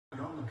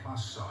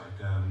plus side,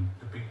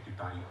 the big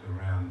debate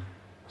around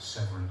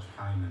severance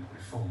payment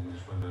reform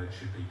is whether it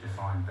should be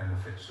defined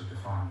benefits or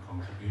defined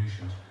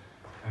contributions.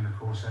 And of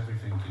course,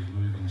 everything is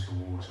moving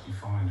towards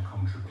defined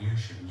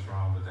contributions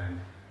rather than,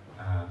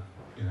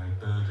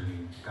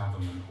 burdening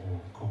government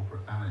or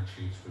corporate balance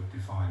sheets with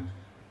defined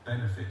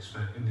benefits.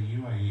 But in the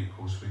UAE, of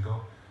course, we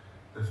got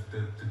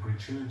the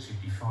gratuity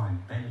defined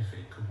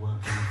benefit could work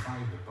in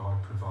favour by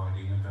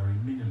providing a very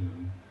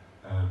minimum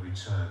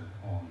return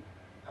on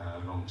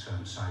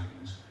long-term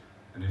savings.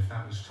 And if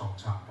that was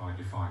topped up by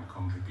defined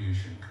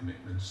contribution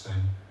commitments,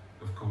 then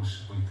of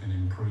course we can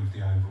improve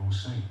the overall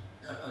scene.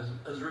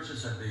 As Richard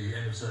said, the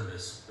end of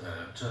service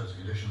terms and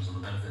conditions and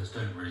the benefits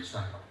don't really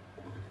stack up.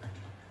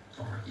 It's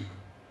not very even.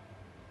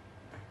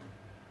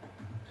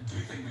 Do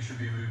you think we should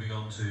be moving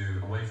on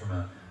away from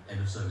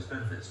end of service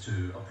benefits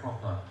to a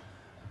proper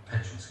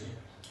pension scheme?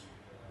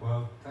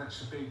 Well,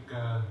 that's a big.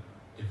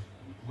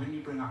 When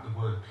you bring up the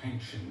word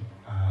pension,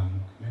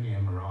 many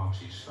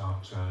Emiratis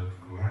start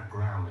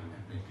growling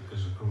at me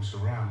because, of course,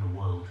 around the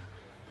world,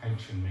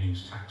 pension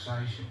means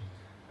taxation,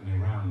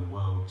 and around the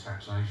world,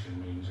 taxation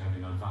means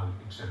having a vote,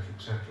 etc.,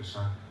 etc.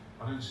 So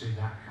I don't see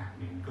that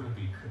happening. You've got to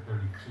be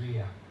very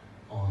clear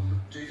on.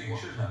 Do you think it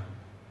should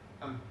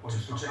happen? Well, to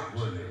protect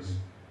workers.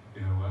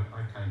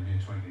 I came here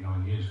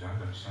 29 years ago,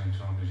 about the same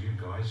time as you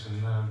guys,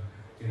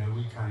 and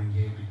we came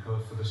here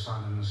because for the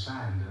sun and the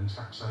sand, and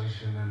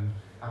taxation and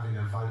having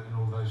a vote and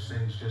all those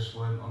things just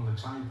weren't on the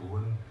table,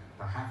 and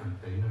they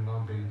haven't been, and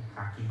I've been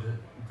happy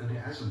that it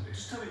hasn't been.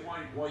 Just tell me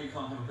why you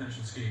can't have a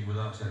pension scheme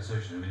without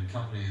taxation. I mean,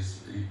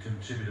 companies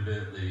contribute a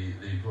bit,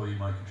 the employee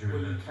might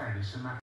contribute a bit. Well, you can. It's a matter